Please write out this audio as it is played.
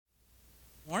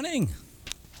Morning.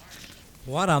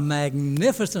 What a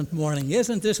magnificent morning.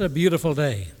 Isn't this a beautiful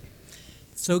day?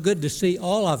 So good to see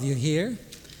all of you here.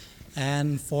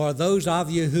 And for those of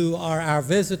you who are our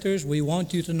visitors, we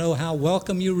want you to know how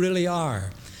welcome you really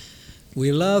are.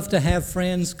 We love to have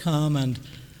friends come and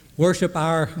worship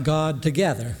our God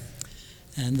together.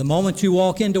 And the moment you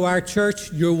walk into our church,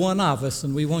 you're one of us,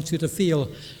 and we want you to feel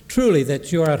truly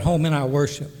that you're at home in our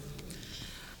worship.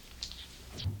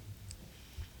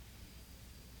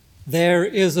 There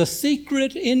is a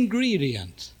secret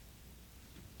ingredient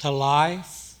to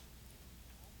life.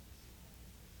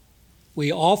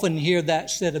 We often hear that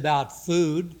said about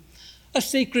food, a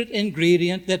secret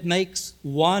ingredient that makes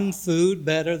one food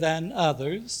better than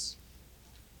others.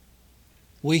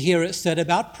 We hear it said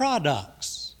about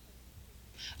products,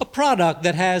 a product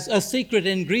that has a secret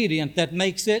ingredient that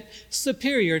makes it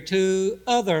superior to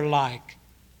other like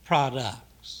products.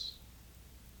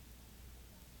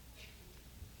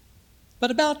 But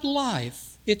about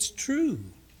life, it's true.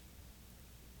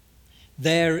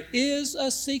 There is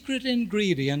a secret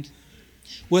ingredient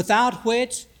without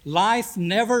which life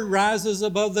never rises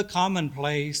above the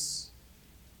commonplace.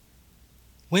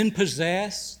 When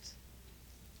possessed,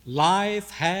 life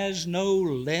has no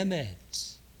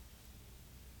limit.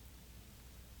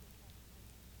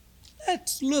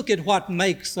 Let's look at what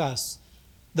makes us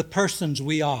the persons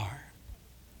we are.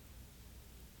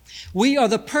 We are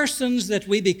the persons that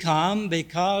we become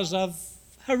because of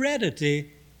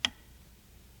heredity.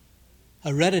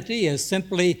 Heredity is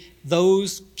simply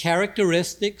those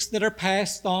characteristics that are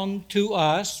passed on to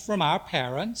us from our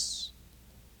parents.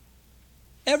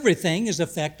 Everything is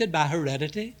affected by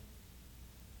heredity.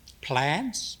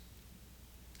 Plants,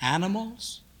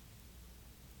 animals,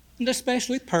 and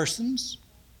especially persons.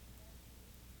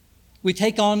 We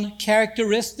take on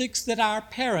characteristics that our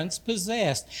parents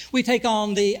possessed. We take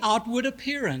on the outward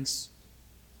appearance.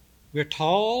 We're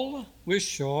tall, we're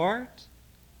short.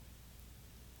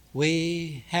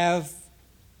 We have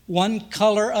one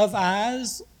color of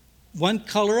eyes, one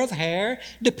color of hair,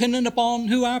 dependent upon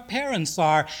who our parents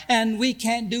are, and we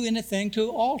can't do anything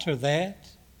to alter that.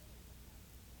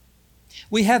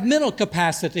 We have mental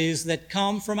capacities that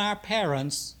come from our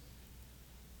parents.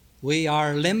 We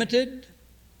are limited,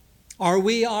 or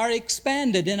we are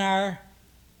expanded in our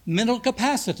mental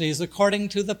capacities according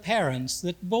to the parents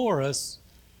that bore us.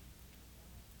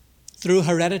 Through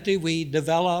heredity, we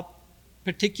develop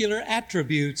particular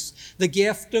attributes, the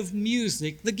gift of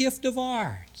music, the gift of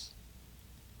art.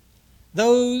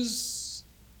 Those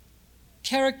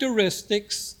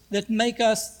characteristics that make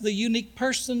us the unique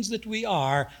persons that we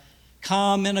are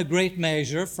come in a great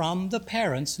measure from the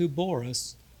parents who bore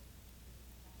us.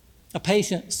 A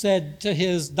patient said to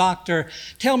his doctor,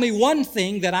 "Tell me one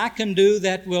thing that I can do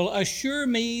that will assure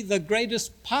me the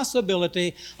greatest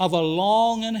possibility of a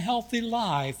long and healthy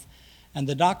life." And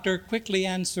the doctor quickly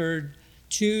answered,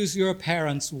 "Choose your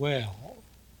parents well."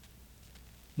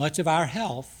 Much of our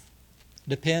health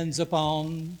depends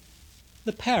upon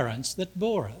the parents that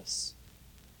bore us.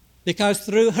 Because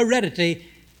through heredity,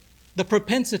 the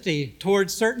propensity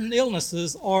towards certain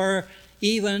illnesses or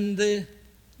even the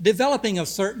developing of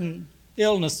certain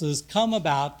illnesses come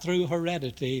about through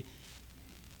heredity.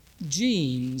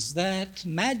 Genes, that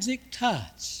magic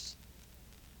touch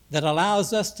that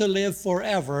allows us to live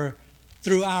forever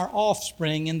through our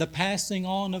offspring in the passing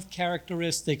on of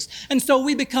characteristics. And so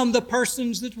we become the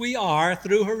persons that we are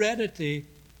through heredity,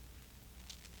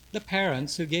 the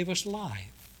parents who gave us life.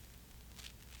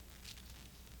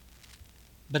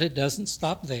 But it doesn't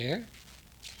stop there.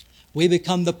 We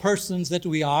become the persons that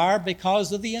we are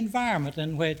because of the environment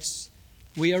in which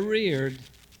we are reared.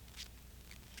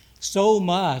 So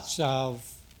much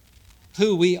of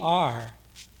who we are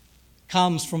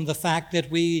comes from the fact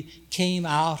that we came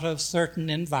out of certain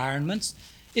environments.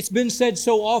 It's been said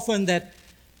so often that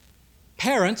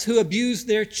parents who abused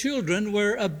their children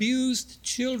were abused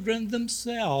children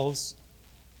themselves.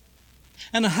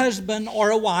 And a husband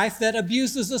or a wife that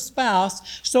abuses a spouse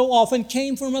so often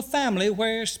came from a family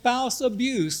where spouse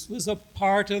abuse was a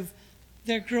part of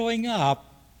their growing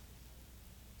up.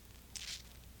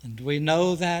 And we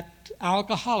know that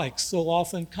alcoholics so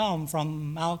often come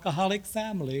from alcoholic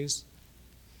families.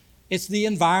 It's the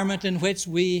environment in which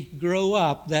we grow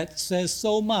up that says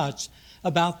so much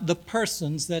about the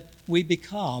persons that we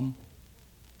become,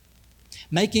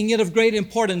 making it of great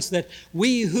importance that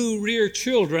we who rear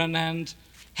children and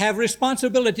have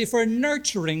responsibility for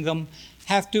nurturing them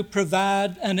have to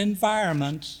provide an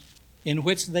environment in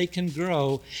which they can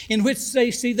grow, in which they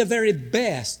see the very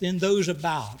best in those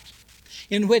about,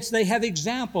 in which they have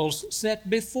examples set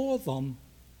before them.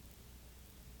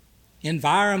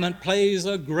 Environment plays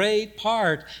a great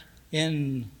part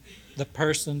in the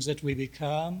persons that we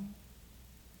become.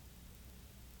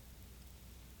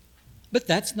 But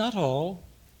that's not all.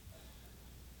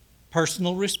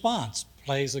 Personal response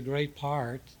plays a great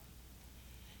part.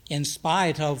 In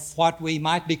spite of what we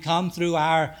might become through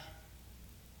our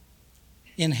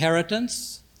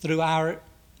inheritance, through our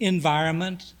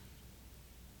environment,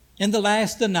 in the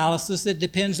last analysis, it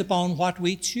depends upon what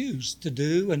we choose to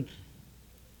do and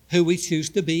who we choose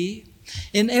to be.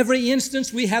 In every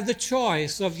instance, we have the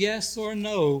choice of yes or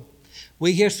no.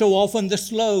 We hear so often the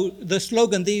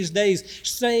slogan these days,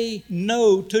 say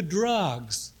no to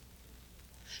drugs.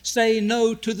 Say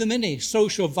no to the many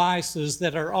social vices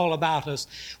that are all about us.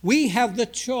 We have the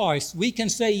choice. We can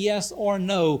say yes or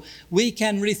no. We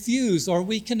can refuse or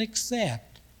we can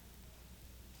accept.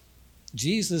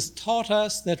 Jesus taught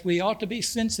us that we ought to be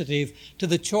sensitive to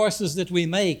the choices that we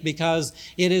make, because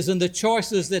it is in the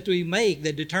choices that we make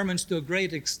that determines to a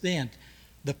great extent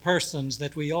the persons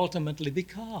that we ultimately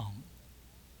become.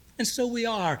 And so we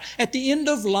are. At the end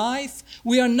of life,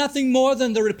 we are nothing more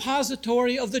than the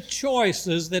repository of the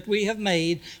choices that we have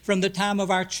made from the time of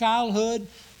our childhood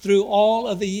through all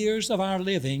of the years of our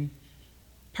living.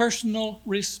 Personal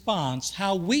response,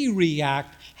 how we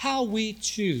react, how we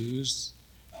choose.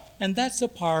 And that's a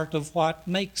part of what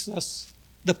makes us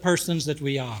the persons that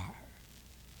we are.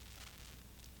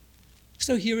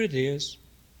 So here it is.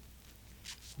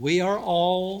 We are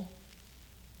all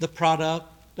the product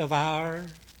of our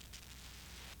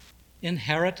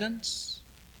inheritance,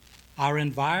 our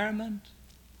environment,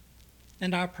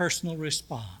 and our personal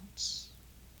response.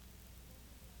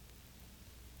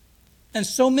 And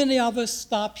so many of us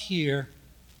stop here.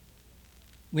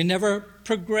 We never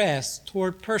progress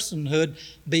toward personhood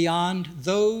beyond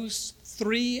those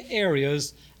three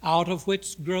areas out of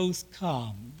which growth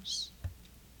comes.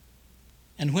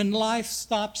 And when life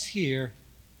stops here,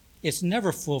 it's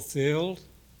never fulfilled.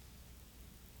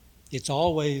 It's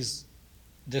always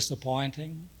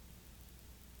disappointing.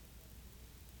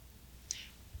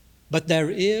 But there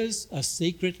is a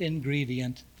secret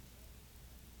ingredient.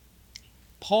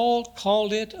 Paul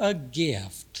called it a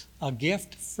gift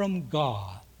from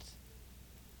God.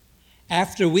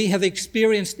 After we have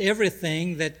experienced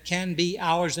everything that can be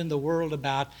ours in the world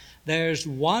about, there's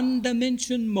one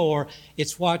dimension more.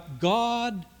 It's what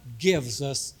God gives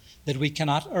us that we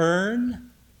cannot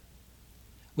earn,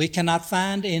 we cannot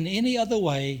find in any other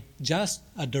way, just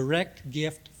a direct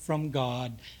gift from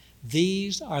God.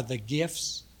 These are the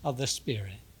gifts of the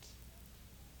Spirit.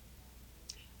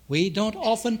 We don't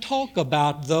often talk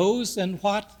about those, and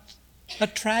what a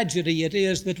tragedy it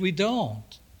is that we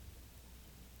don't.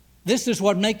 This is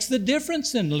what makes the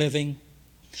difference in living.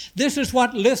 This is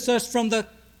what lifts us from the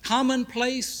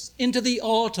commonplace into the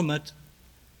ultimate,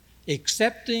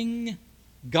 accepting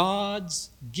God's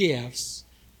gifts.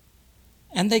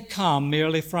 And they come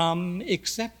merely from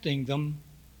accepting them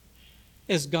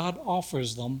as God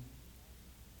offers them.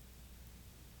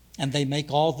 And they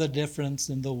make all the difference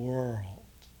in the world.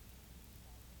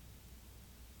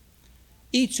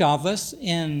 Each of us,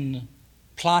 in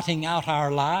plotting out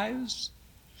our lives,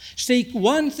 seek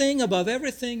one thing above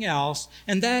everything else,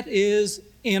 and that is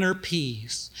inner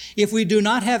peace. If we do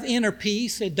not have inner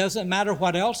peace, it doesn't matter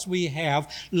what else we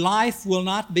have. Life will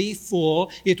not be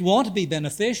full. It won't be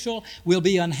beneficial. We'll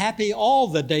be unhappy all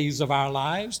the days of our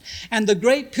lives. And the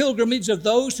great pilgrimage of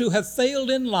those who have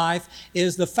failed in life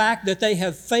is the fact that they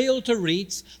have failed to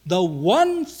reach the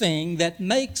one thing that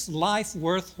makes life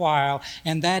worthwhile,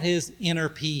 and that is inner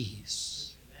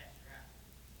peace.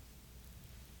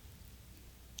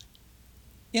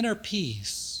 Inner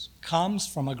peace comes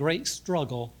from a great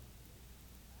struggle.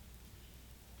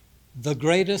 The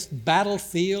greatest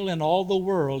battlefield in all the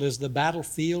world is the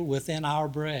battlefield within our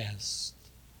breast,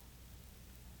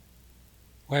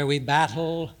 where we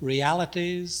battle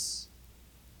realities,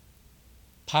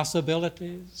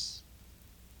 possibilities,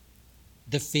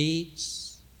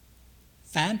 defeats,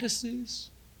 fantasies.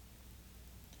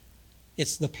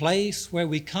 It's the place where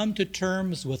we come to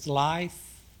terms with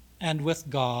life and with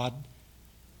God.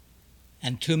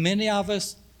 And too many of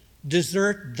us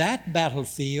desert that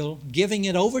battlefield, giving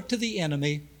it over to the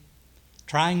enemy,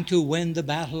 trying to win the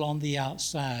battle on the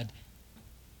outside.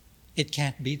 It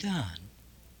can't be done.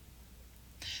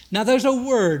 Now, there's a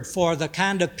word for the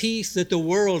kind of peace that the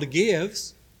world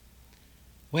gives.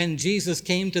 When Jesus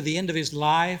came to the end of his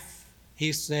life,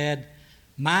 he said,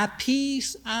 "My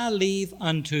peace I leave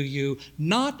unto you,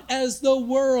 not as the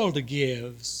world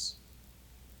gives,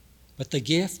 but the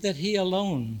gift that he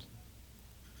alone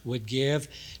would give."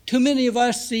 Too many of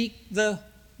us seek the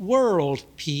world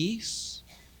peace.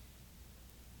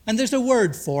 And there's a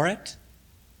word for it.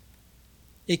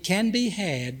 It can be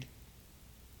had.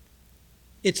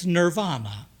 It's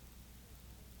nirvana.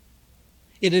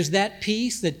 It is that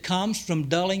peace that comes from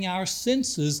dulling our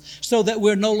senses so that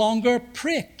we're no longer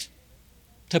pricked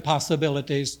to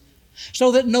possibilities,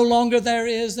 so that no longer there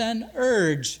is an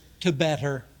urge to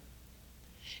better.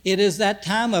 It is that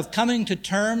time of coming to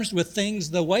terms with things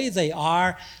the way they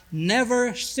are,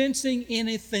 never sensing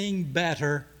anything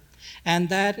better. And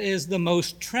that is the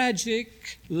most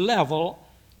tragic level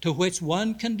to which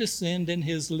one can descend in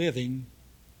his living.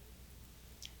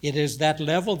 It is that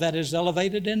level that is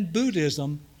elevated in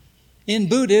Buddhism. In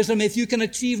Buddhism, if you can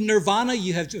achieve nirvana,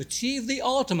 you have achieved the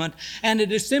ultimate, and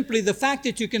it is simply the fact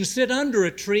that you can sit under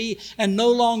a tree and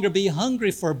no longer be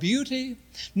hungry for beauty,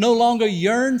 no longer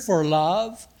yearn for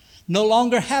love, no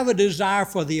longer have a desire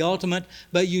for the ultimate,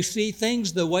 but you see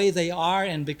things the way they are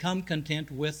and become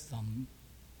content with them.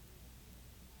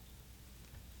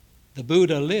 The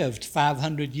Buddha lived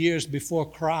 500 years before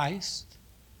Christ.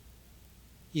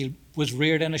 He was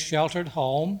reared in a sheltered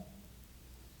home.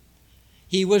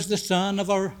 He was the son of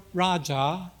a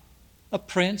Raja, a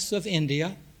prince of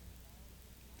India.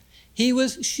 He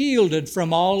was shielded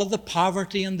from all of the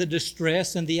poverty and the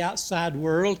distress in the outside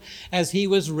world as he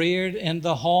was reared in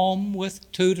the home with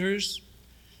tutors,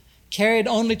 carried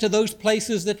only to those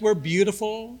places that were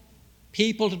beautiful,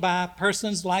 peopled by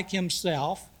persons like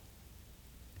himself.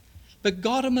 But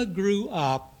Gautama grew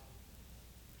up.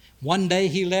 One day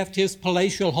he left his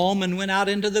palatial home and went out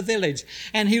into the village,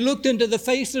 and he looked into the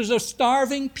faces of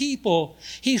starving people.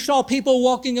 He saw people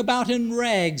walking about in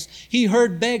rags. He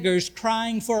heard beggars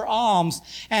crying for alms,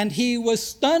 and he was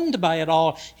stunned by it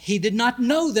all. He did not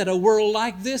know that a world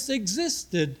like this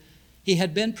existed. He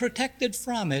had been protected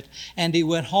from it, and he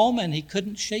went home and he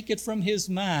couldn't shake it from his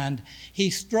mind. He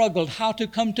struggled how to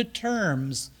come to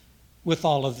terms with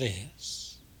all of this.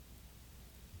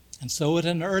 And so at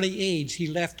an early age, he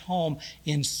left home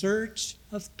in search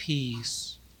of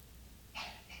peace.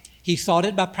 He sought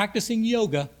it by practicing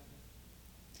yoga.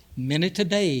 Many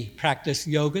today practice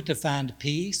yoga to find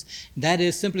peace. That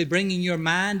is simply bringing your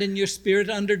mind and your spirit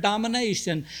under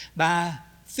domination by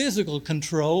physical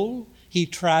control. He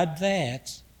tried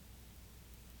that,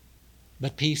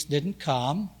 but peace didn't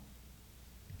come.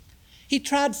 He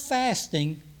tried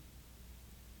fasting,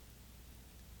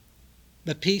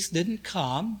 but peace didn't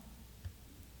come.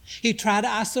 He tried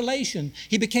isolation.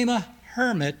 He became a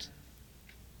hermit,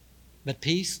 but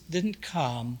peace didn't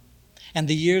come. And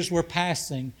the years were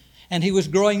passing, and he was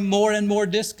growing more and more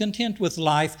discontent with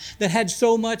life that had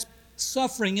so much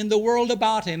suffering in the world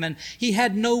about him, and he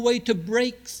had no way to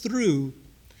break through.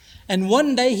 And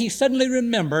one day he suddenly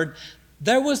remembered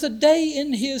there was a day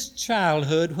in his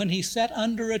childhood when he sat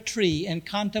under a tree in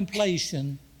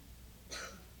contemplation.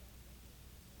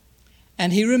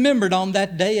 And he remembered on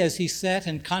that day as he sat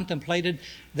and contemplated,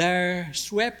 there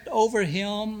swept over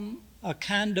him a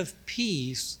kind of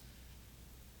peace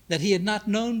that he had not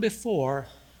known before.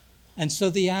 And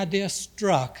so the idea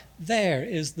struck, there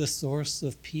is the source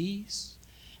of peace.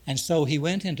 And so he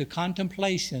went into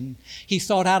contemplation. He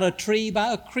sought out a tree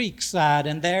by a creek side,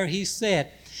 and there he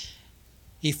sat.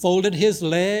 He folded his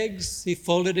legs, he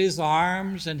folded his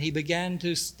arms, and he began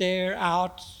to stare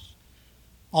out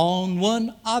on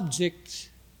one object,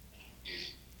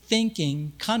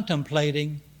 thinking,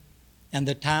 contemplating, and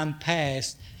the time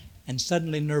passed, and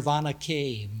suddenly nirvana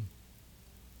came.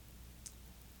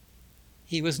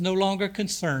 He was no longer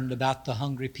concerned about the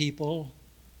hungry people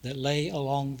that lay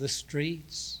along the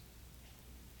streets.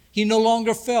 He no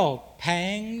longer felt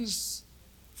pangs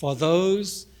for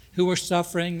those who were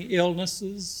suffering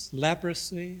illnesses,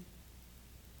 leprosy.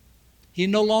 He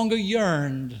no longer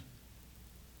yearned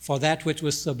for that which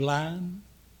was sublime.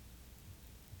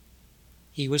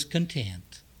 He was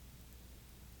content.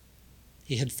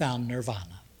 He had found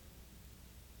nirvana.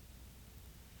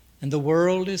 And the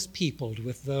world is peopled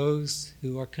with those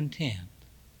who are content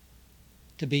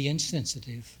to be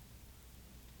insensitive.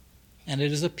 And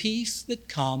it is a peace that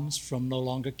comes from no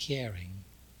longer caring.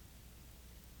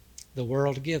 The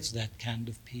world gives that kind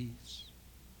of peace.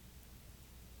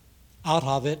 Out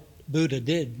of it, Buddha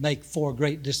did make 4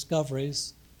 great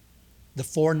discoveries. The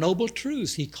 4 noble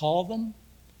truths, he called them.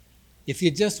 If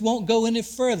you just won't go any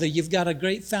further, you've got a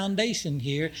great foundation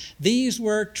here. These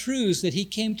were truths that he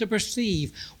came to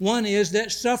perceive. One is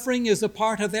that suffering is a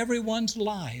part of everyone's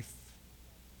life.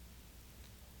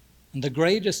 And the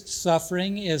greatest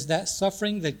suffering is that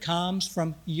suffering that comes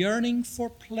from yearning for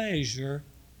pleasure.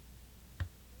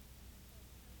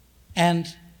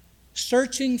 And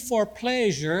searching for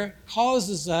pleasure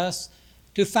causes us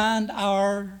to find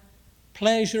our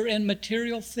pleasure in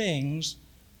material things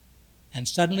And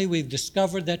suddenly we've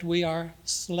discovered that we are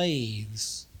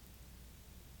slaves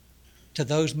to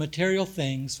those material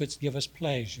things which give us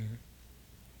pleasure.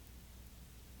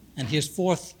 And his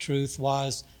fourth truth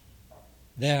was,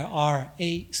 there are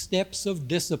 8 steps of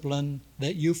discipline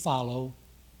that you follow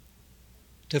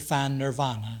to find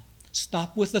nirvana.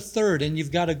 Stop with the third and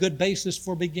you've got a good basis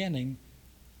for beginning.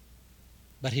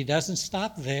 But he doesn't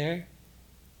stop there.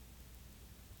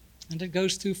 And it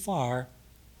goes too far.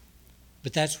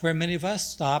 But that's where many of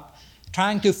us stop,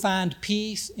 trying to find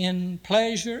peace in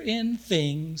pleasure in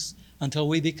things until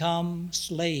we become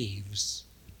slaves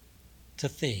to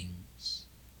things.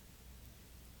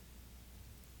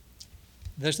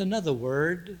 There's another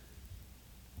word,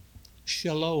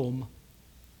 shalom.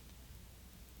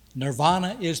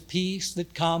 Nirvana is peace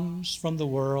that comes from the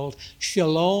world.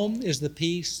 Shalom is the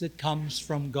peace that comes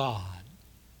from God.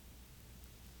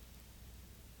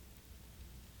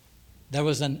 There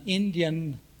was an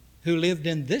Indian who lived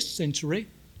in this century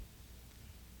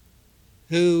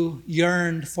who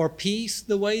yearned for peace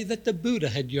the way that the Buddha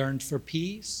had yearned for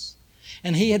peace.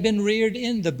 And he had been reared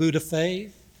in the Buddha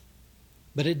faith,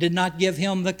 but it did not give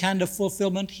him the kind of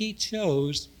fulfillment he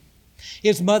chose.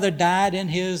 His mother died in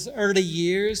his early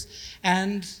years,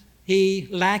 and he,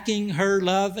 lacking her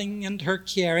loving and her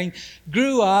caring,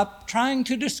 grew up trying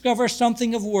to discover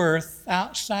something of worth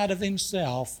outside of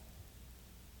himself.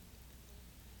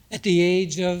 At the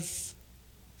age of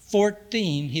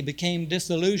 14, he became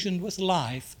disillusioned with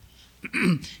life.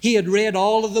 He had read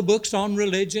all of the books on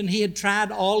religion. He had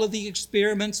tried all of the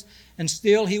experiments, and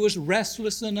still he was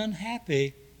restless and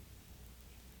unhappy.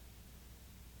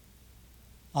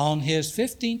 On his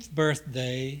 15th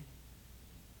birthday,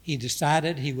 he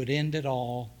decided he would end it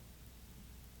all.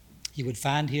 He would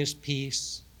find his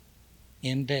peace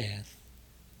in death.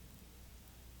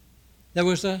 There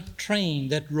was a train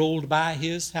that rolled by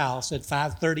his house at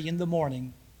 5:30 in the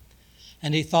morning,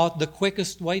 and he thought the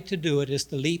quickest way to do it is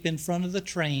to leap in front of the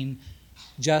train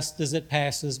just as it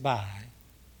passes by.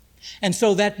 And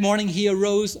so that morning he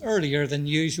arose earlier than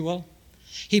usual.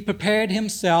 He prepared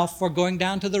himself for going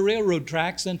down to the railroad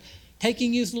tracks and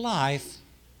taking his life.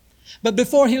 But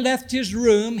before he left his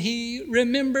room, he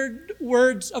remembered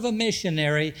words of a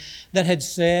missionary that had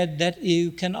said that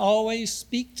you can always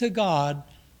speak to God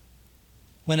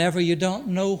whenever you don't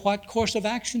know what course of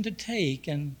action to take,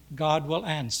 and God will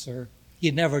answer.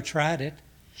 He'd never tried it.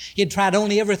 He'd tried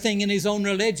only everything in his own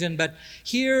religion, but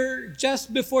here,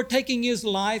 just before taking his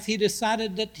life, he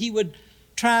decided that he would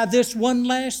try this one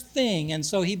last thing, and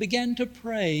so he began to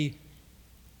pray,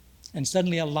 and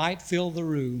suddenly a light filled the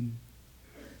room.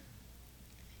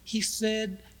 He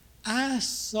said, I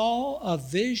saw a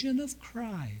vision of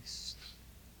Christ,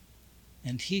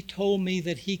 and he told me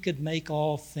that he could make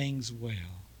all things well.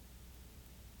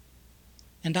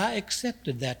 And I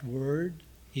accepted that word,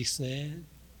 he said.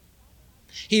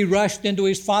 He rushed into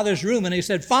his father's room and he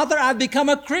said, Father, I've become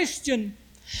a Christian.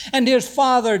 And his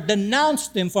father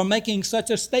denounced him for making such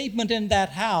a statement in that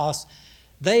house.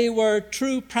 They were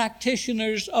true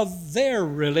practitioners of their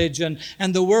religion,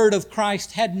 and the word of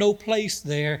Christ had no place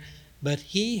there. But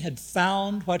he had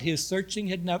found what his searching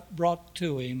had not brought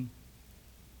to him.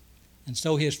 And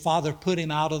so his father put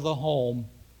him out of the home,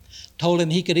 told him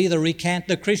he could either recant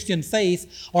the Christian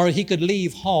faith or he could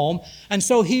leave home. And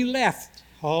so he left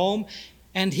home,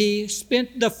 and he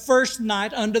spent the first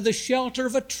night under the shelter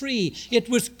of a tree. It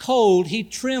was cold. He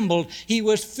trembled. He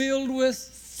was filled with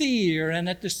fear, and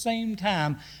at the same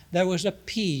time, there was a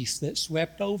peace that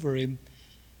swept over him.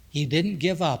 He didn't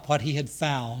give up what he had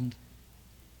found.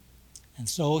 And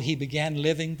so he began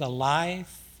living the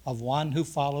life of one who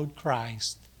followed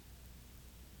Christ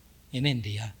in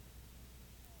India.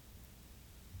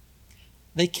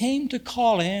 They came to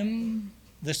call him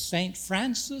the St.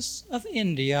 Francis of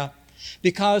India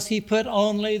because he put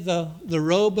only the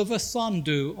robe of a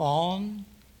Sandhu on,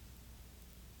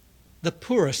 the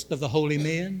poorest of the holy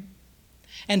men.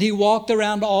 And he walked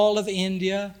around all of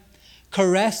India,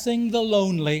 caressing the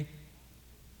lonely,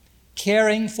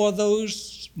 caring for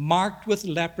those marked with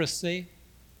leprosy,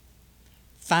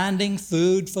 finding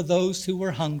food for those who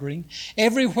were hungry.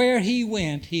 Everywhere he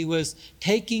went, he was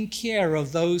taking care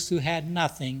of those who had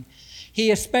nothing.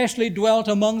 He especially dwelt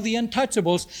among the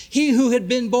untouchables. He who had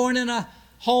been born in a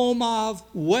home of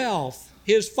wealth,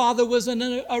 his father was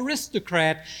an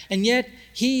aristocrat, and yet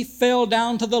he fell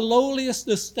down to the lowliest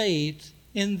estate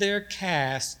in their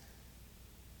caste.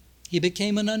 He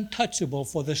became an untouchable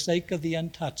for the sake of the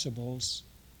untouchables.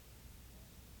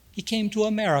 He came to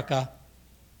America.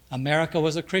 America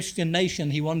was a Christian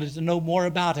nation. He wanted to know more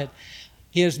about it.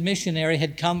 His missionary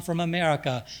had come from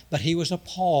America, but he was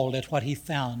appalled at what he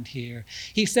found here.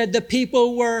 He said the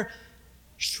people were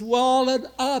swallowed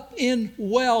up in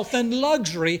wealth and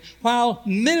luxury, while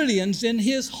millions in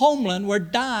his homeland were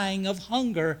dying of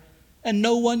hunger, and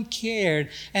no one cared.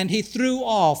 And he threw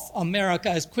off America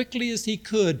as quickly as he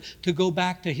could to go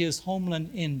back to his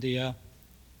homeland, India.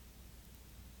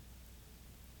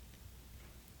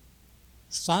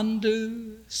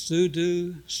 Sadhu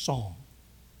Sudhu Song,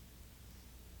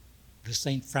 the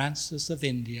St. Francis of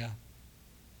India,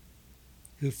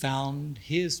 who found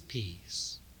his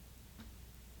peace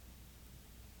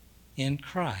in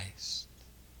Christ.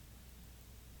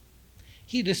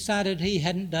 He decided he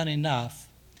hadn't done enough.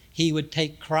 He would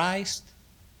take Christ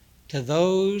to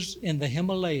those in the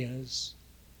Himalayas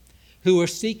who were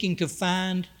seeking to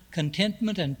find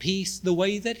contentment and peace the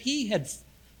way that he had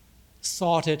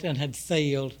sought it and had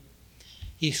failed.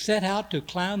 He set out to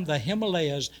climb the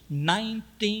Himalayas,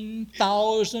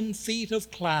 19,000 feet of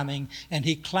climbing, and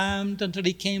he climbed until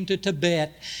he came to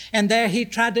Tibet. And there he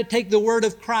tried to take the word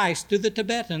of Christ to the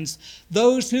Tibetans,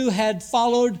 those who had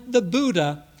followed the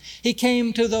Buddha. He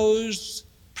came to those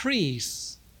priests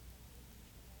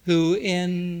who,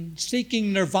 in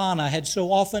seeking nirvana, had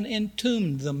so often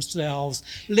entombed themselves,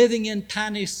 living in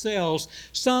tiny cells,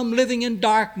 some living in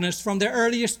darkness from their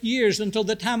earliest years until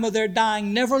the time of their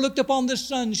dying, never looked upon the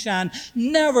sunshine,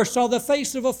 never saw the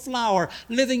face of a flower,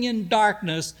 living in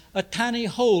darkness, a tiny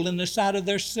hole in the side of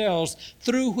their cells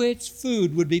through which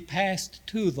food would be passed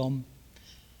to them,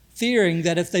 fearing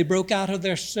that if they broke out of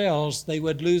their cells, they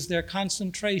would lose their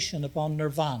concentration upon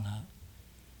nirvana.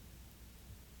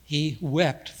 He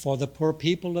wept for the poor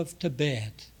people of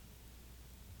Tibet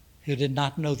who did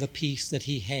not know the peace that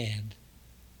he had.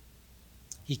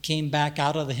 He came back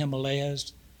out of the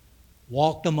Himalayas,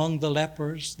 walked among the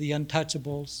lepers, the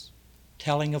untouchables,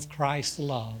 telling of Christ's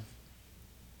love.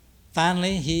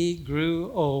 Finally, he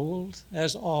grew old,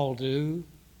 as all do.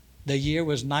 The year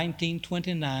was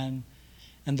 1929,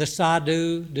 and the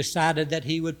sadhu decided that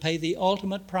he would pay the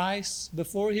ultimate price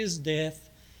before his death.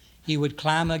 He would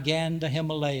climb again the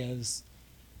Himalayas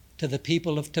to the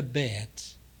people of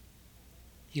Tibet.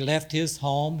 He left his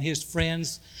home, his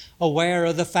friends aware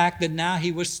of the fact that now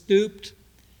he was stooped,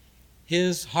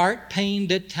 his heart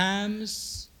pained at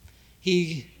times.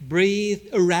 He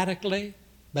breathed erratically,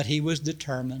 but he was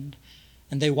determined.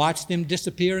 And they watched him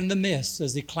disappear in the mist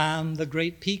as he climbed the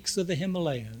great peaks of the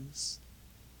Himalayas,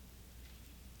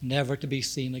 never to be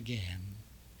seen again.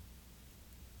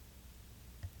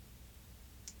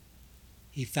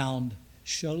 He found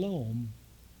shalom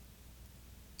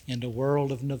in the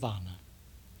world of nirvana.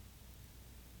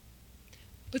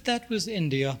 But that was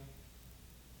India.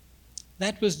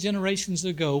 That was generations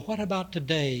ago. What about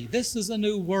today? This is a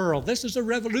new world. This is a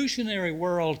revolutionary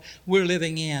world we're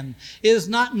living in. Is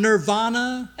not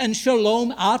nirvana and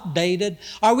shalom outdated?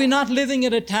 Are we not living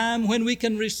at a time when we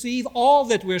can receive all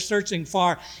that we're searching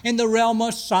for in the realm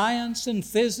of science and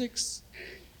physics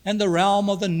and the realm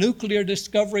of the nuclear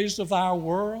discoveries of our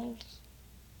world?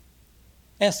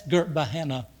 Ask Gert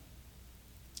Bahena.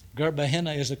 Gert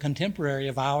Bahena is a contemporary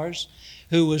of ours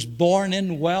who was born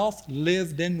in wealth,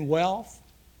 lived in wealth,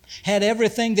 had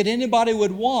everything that anybody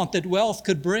would want that wealth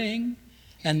could bring,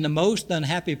 and the most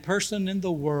unhappy person in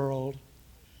the world.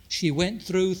 She went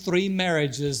through 3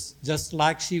 marriages just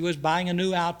like she was buying a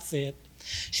new outfit.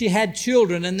 She had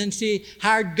children, and then she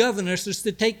hired governesses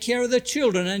to take care of the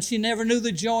children, and she never knew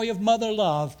the joy of mother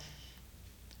love.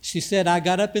 She said, I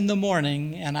got up in the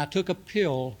morning and I took a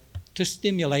pill to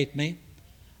stimulate me.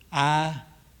 I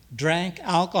drank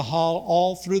alcohol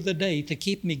all through the day to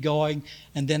keep me going,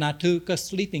 and then I took a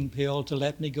sleeping pill to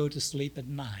let me go to sleep at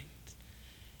night.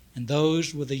 And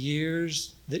those were the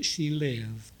years that she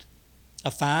lived.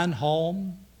 A fine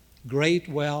home, great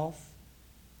wealth,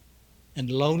 and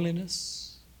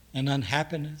loneliness and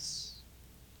unhappiness.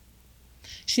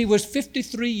 She was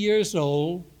 53 years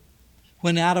old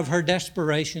when out of her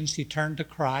desperation she turned to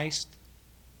Christ.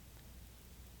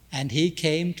 And he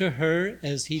came to her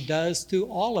as he does to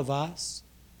all of us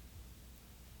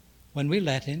when we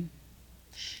let him.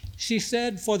 She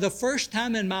said, for the first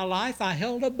time in my life, I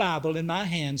held a Bible in my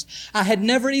hands. I had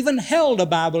never even held a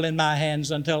Bible in my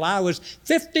hands until I was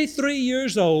 53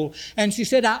 years old. And she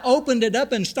said, I opened it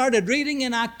up and started reading,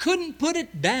 and I couldn't put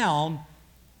it down.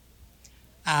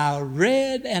 I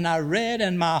read,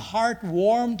 and my heart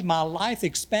warmed, my life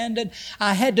expanded.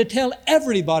 I had to tell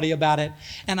everybody about it,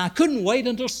 and I couldn't wait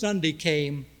until Sunday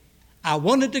came. I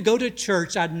wanted to go to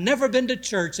church. I'd never been to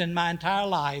church in my entire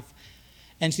life.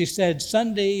 And she said,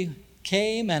 Sunday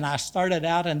came and I started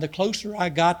out, and the closer I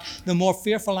got, the more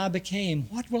fearful I became.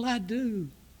 What will I do?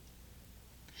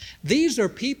 These are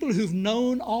people who've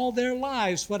known all their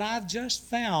lives what I've just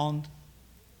found.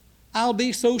 I'll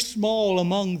be so small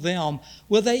among them.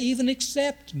 Will they even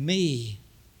accept me?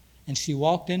 And she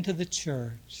walked into the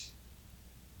church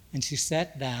and she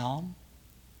sat down.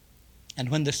 And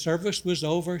when the service was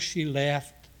over, she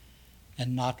left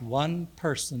and not one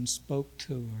person spoke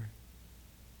to her.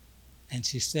 And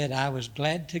she said, I was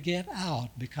glad to get out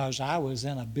because I was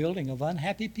in a building of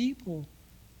unhappy people.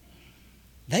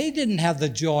 They didn't have the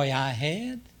joy I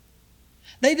had.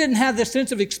 They didn't have the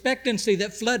sense of expectancy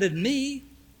that flooded me.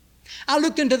 I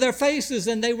looked into their faces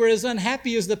and they were as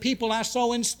unhappy as the people I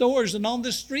saw in stores and on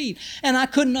the street, and I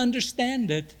couldn't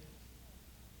understand it.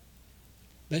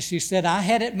 But she said, I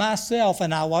had it myself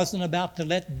and I wasn't about to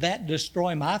let that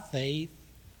destroy my faith.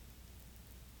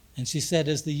 And she said,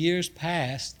 as the years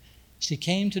passed, she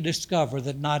came to discover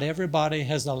that not everybody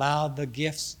has allowed the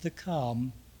gifts to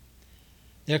come.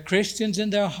 They're Christians in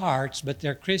their hearts, but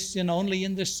they're Christian only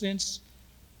in the sense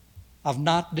of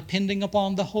not depending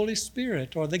upon the Holy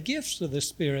Spirit or the gifts of the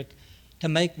Spirit to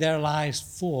make their lives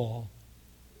full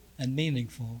and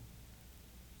meaningful.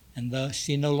 And thus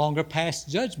she no longer passed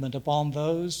judgment upon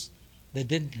those that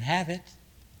didn't have it.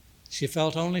 She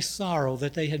felt only sorrow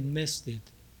that they had missed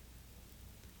it.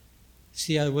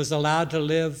 She was allowed to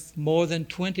live more than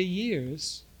 20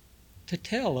 years to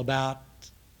tell about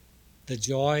the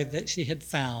joy that she had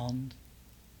found,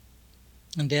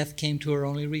 and death came to her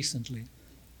only recently.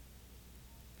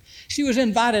 She was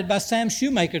invited by Sam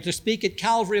Shoemaker to speak at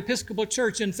Calvary Episcopal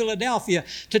Church in Philadelphia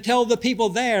to tell the people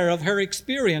there of her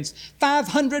experience.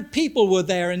 500 people were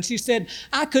there, and she said,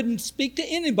 I couldn't speak to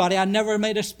anybody. I never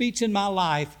made a speech in my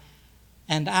life.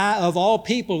 And I, of all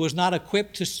people, was not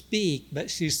equipped to speak, but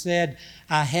she said,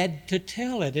 I had to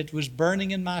tell it. It was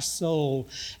burning in my soul.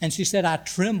 And she said, I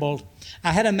trembled.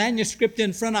 I had a manuscript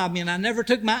in front of me, and I never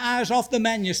took my eyes off the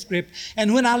manuscript.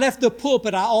 And when I left the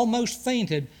pulpit, I almost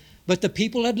fainted. But the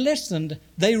people had listened.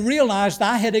 They realized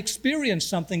I had experienced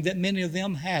something that many of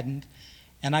them hadn't.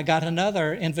 And I got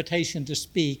another invitation to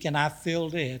speak, and I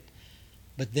filled it.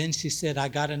 But then she said, I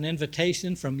got an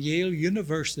invitation from Yale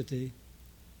University.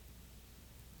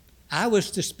 I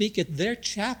was to speak at their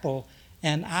chapel,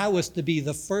 and I was to be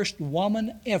the first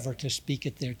woman ever to speak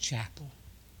at their chapel.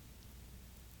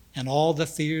 And all the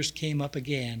fears came up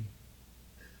again.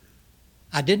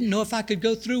 I didn't know if I could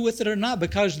go through with it or not,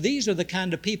 because these are the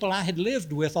kind of people I had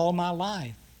lived with all my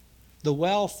life. The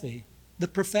wealthy, the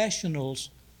professionals.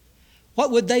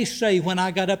 What would they say when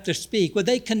I got up to speak? Would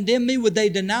they condemn me? Would they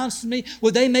denounce me?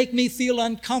 Would they make me feel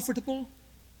uncomfortable?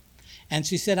 And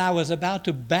she said, I was about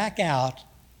to back out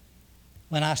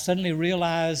when I suddenly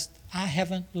realized I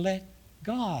haven't let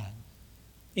God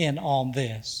in on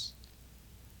this.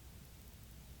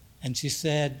 And she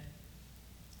said,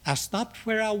 I stopped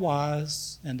where I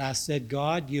was and I said,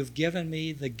 God, you've given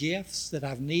me the gifts that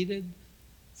I've needed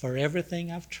for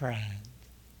everything I've tried.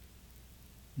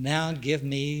 Now give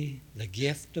me the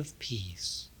gift of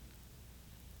peace,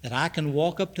 that I can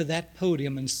walk up to that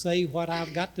podium and say what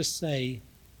I've got to say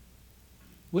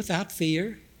without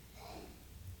fear,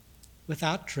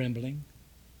 without trembling,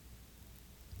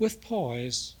 with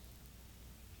poise.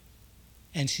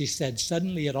 And she said,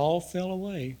 suddenly it all fell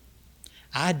away.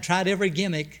 I'd tried every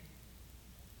gimmick,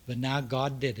 but now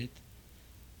God did it.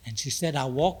 And she said, I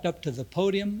walked up to the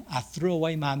podium, I threw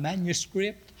away my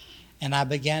manuscript, and I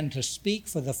began to speak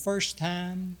for the first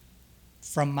time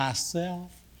from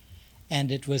myself.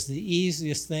 And it was the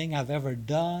easiest thing I've ever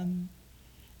done.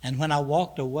 And when I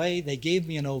walked away, they gave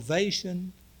me an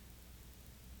ovation.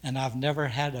 And I've never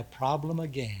had a problem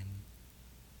again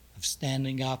of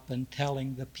standing up and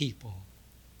telling the people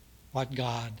what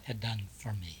God had done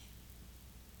for me.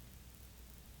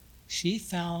 She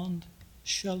found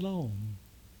shalom,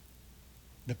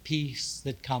 the peace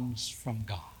that comes from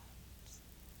God.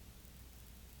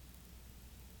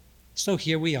 So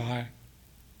here we are.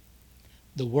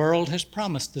 The world has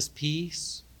promised us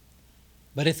peace,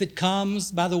 but if it comes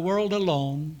by the world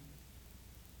alone,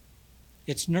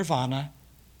 it's nirvana,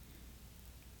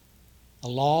 a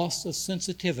loss of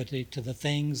sensitivity to the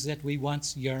things that we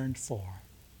once yearned for.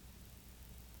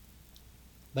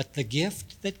 But the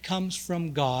gift that comes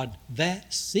from God,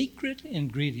 that secret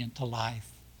ingredient to life,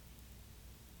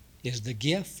 is the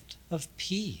gift of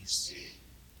peace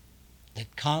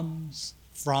that comes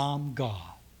from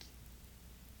God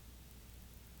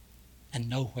and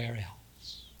nowhere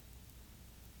else.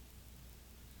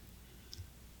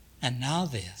 And now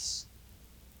this.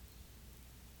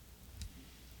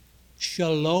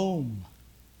 Shalom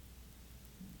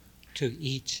to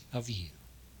each of you.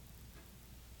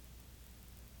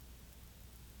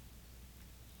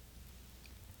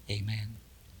 Amen.